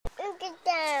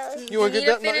You want to need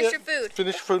get to that? finish your food.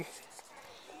 Finish your food.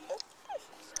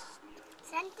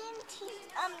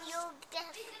 You'll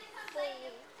get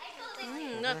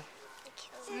food. Look.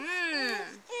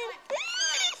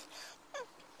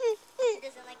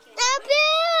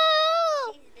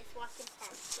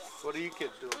 What are you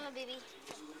kids doing? Oh, baby.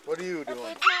 What are you doing?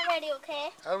 It's not ready, okay?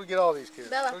 How do we get all these kids?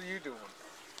 Bella. What are you doing?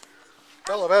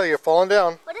 Bella, you're falling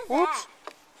down. What is Whoops.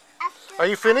 that? Are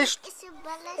you finished?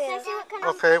 Yeah.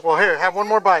 Okay, well here, have one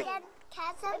more bite.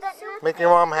 Make your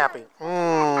mom happy.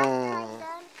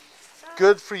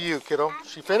 Good for you, kiddo.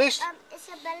 She finished?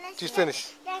 She's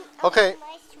finished. Okay.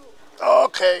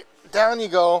 Okay, down you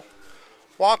go.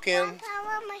 Walk in.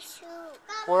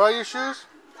 Where are your shoes?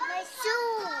 My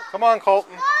shoe. Come on,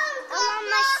 Colton. I want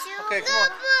my shoe. Okay, come on.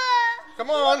 Come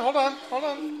on, hold on, hold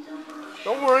on.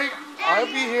 Don't worry, I'll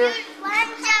be here.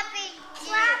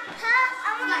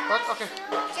 What? Okay.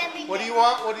 What do you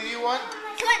want? What do you want?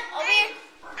 Come on, over here.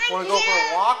 Want to go for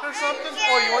a walk or something?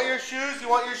 Oh, you want your shoes? You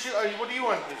want your shoes? What do you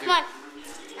want to do? Come on. I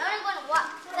want to go on a walk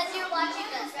because you're watching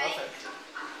us, right? Okay.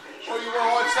 Oh, you want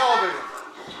to watch television?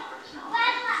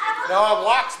 No, a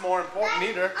walk's more important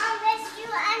either.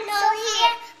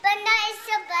 Here, but not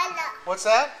Isabella. What's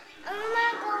that? I'm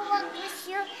gonna go walk with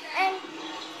you, and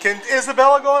Can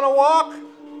Isabella go on a walk?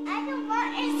 I don't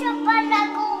want Isabella to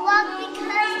go walk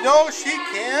because No, she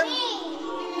can.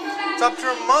 me. It's up to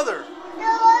her mother. No,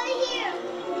 over here.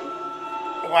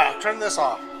 Wow, turn this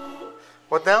off.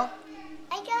 What now?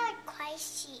 I got a car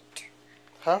seat.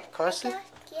 Huh? Car seat?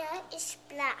 Yeah, it's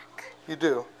black. You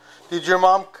do. Did your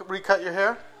mom recut your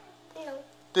hair? No,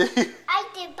 Did you? I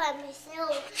did by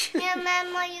myself.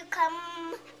 Remember you come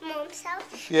mom's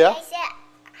house? Yeah. I said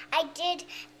I did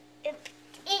it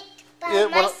by Yeah,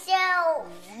 well, myself.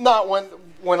 Not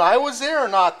when I was there or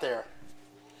not there?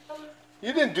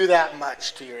 You didn't do that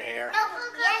much to your hair.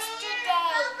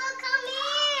 Yesterday. Come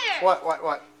here. What?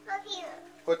 Look here.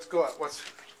 Let's go up. What's?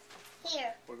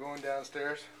 Here. We're going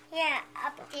downstairs. Yeah,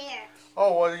 up there.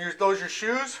 Oh, well, those your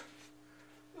shoes?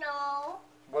 No.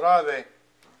 What are they?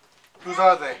 Whose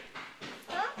are they?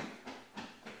 Huh?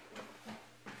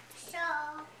 So.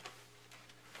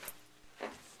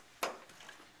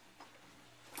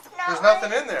 No. There's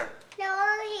nothing in there. No,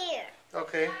 over here.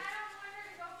 Okay.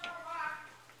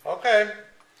 Okay.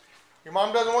 Your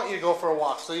mom doesn't want you to go for a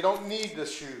walk, so you don't need the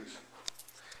shoes.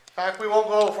 In fact, we won't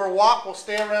go for a walk. We'll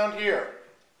stay around here.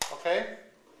 Okay?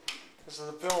 This is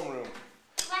the film room.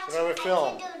 Watch, We're gonna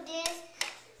film. I can do this.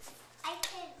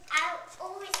 I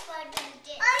always want to do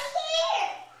this. I'm here.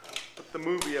 Put the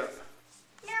movie up.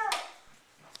 No.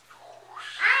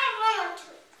 I want to.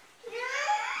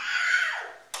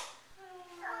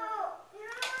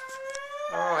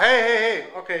 No. Oh, hey.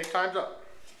 Okay, time's up.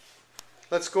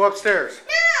 Let's go upstairs.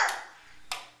 No.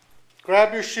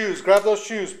 Grab your shoes. Grab those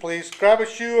shoes, please. Grab a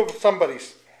shoe of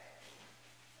somebody's.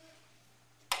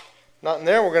 Not in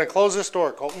there. We're going to close this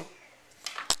door, Colton.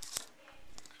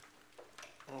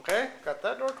 Okay, got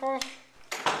that door closed?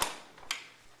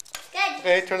 Good.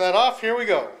 Okay, turn that off. Here we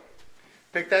go.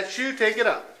 Pick that shoe, take it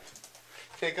up.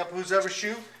 Take up whoever's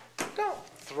shoe. Don't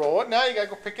throw it. Now you got to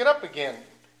go pick it up again.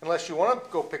 Unless you want to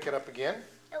go pick it up again.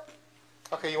 Nope.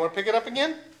 Okay, you want to pick it up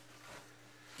again?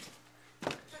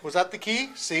 Was that the key?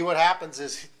 See, what happens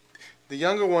is the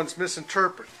younger ones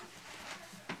misinterpret.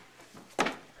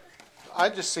 I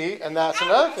just see, and that's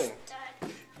another thing.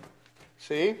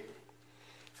 See?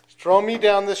 Throw me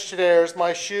down the stairs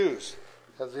my shoes,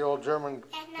 as the old German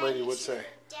lady would say.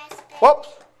 Whoops!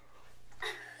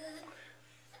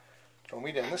 Throw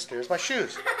me down the stairs my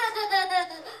shoes.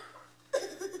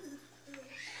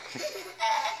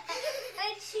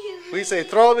 We say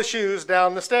throw the shoes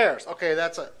down the stairs. Okay,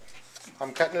 that's it.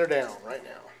 I'm cutting her down right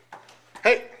now.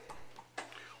 Hey!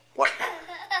 What?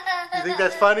 You think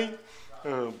that's funny?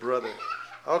 Oh, brother.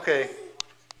 Okay.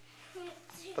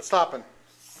 Let's stopping.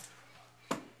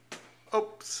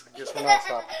 Oops. I guess we're not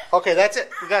stopping. Okay, that's it.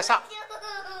 We gotta stop.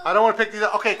 I don't want to pick these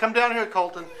up. Okay, come down here,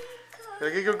 Colton.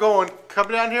 Gotta get you going. Come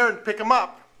down here and pick them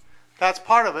up. That's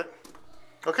part of it.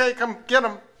 Okay, come get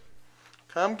them.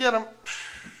 Come get them.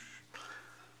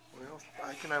 Well,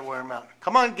 I can wear them out.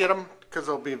 Come on, get them, because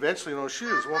there'll be eventually no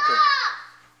shoes, won't there?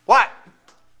 What?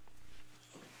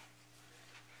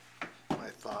 My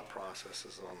thought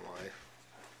processes on life.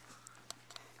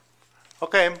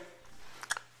 Okay.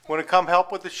 Want to come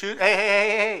help with the shoes?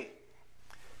 Hey.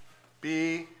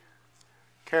 Be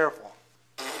careful.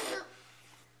 Stop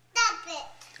it.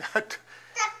 Hey.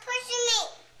 Stop pushing me.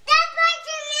 Stop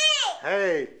pushing me.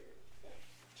 Hey.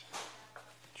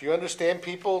 Do you understand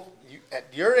people at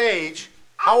your age?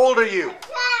 How old are you?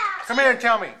 Come here and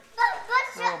tell me.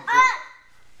 Push it Oh,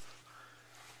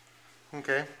 up.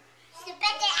 Okay. It's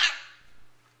better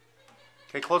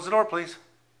Okay, close the door, please.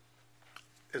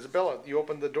 Isabella, you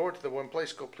opened the door to the one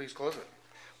place. Go, please close it.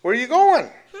 Where are you going?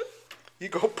 You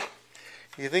go.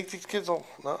 You think these kids will?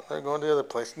 No, they're going to the other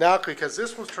place. Now, because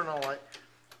this one's turned on light.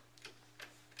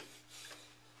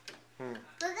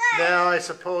 Now, I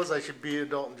suppose I should be an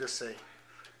adult and just say,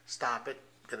 stop it.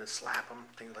 Gonna slap them,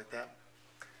 things like that.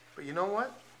 But you know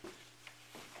what?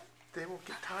 They won't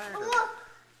get tired of it.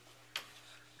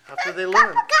 After they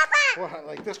learn. Well,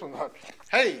 like this one.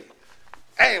 Hey!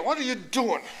 Hey, what are you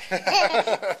doing?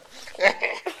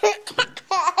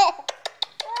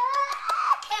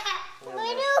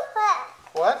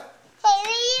 What?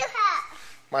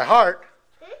 My heart?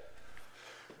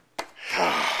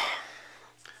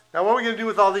 Now what are we going to do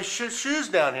with all these shoes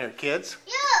down here, kids?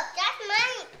 That's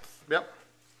mine. Yep.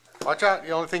 Watch out.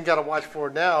 The only thing you got to watch for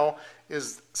now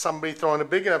is somebody throwing a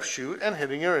big enough shoe and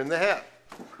hitting her in the head.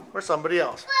 Or somebody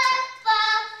else.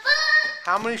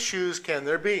 How many shoes can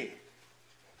there be?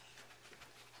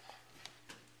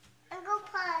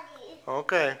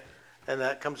 Okay. And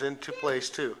that comes into place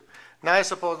too. Now I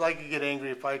suppose I could get angry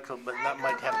if I could, but that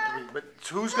might have to be. But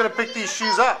who's going to pick these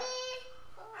shoes up?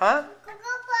 Huh?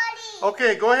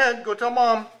 Okay, go ahead. Go tell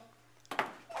Mom.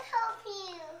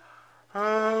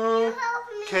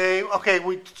 Okay,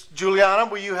 okay. Juliana,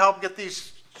 will you help get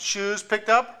these shoes picked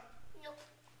up?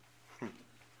 No.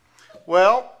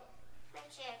 Well, My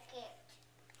jacket.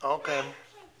 okay.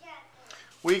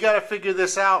 We got to figure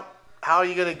this out. How are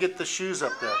you going to get the shoes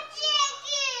up there? My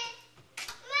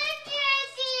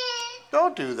jacket.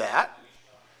 Don't do that.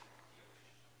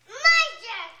 My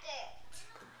jacket.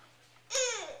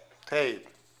 Hey,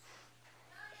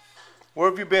 where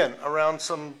have you been? Around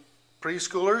some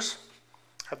preschoolers?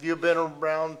 Have you been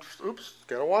around? Oops,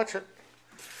 gotta watch it.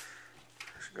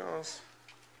 There she goes.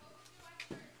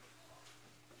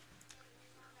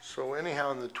 So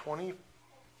anyhow, in the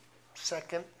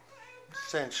 22nd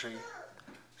century,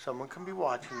 someone can be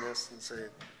watching this and say,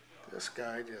 this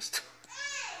guy just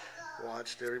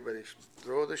watched everybody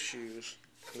throw the shoes,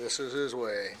 and this is his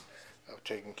way of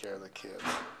taking care of the kids.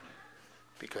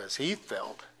 Because he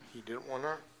felt he didn't want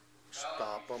to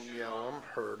stop them, yell them,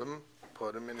 hurt them,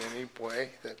 put them in any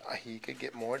way that he could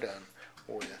get more done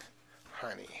with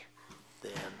honey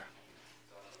than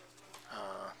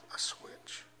a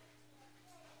switch.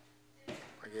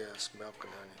 I guess milk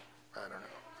and honey. I don't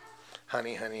know.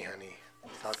 Honey, honey, honey.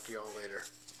 Talk to y'all later.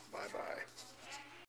 Bye-bye.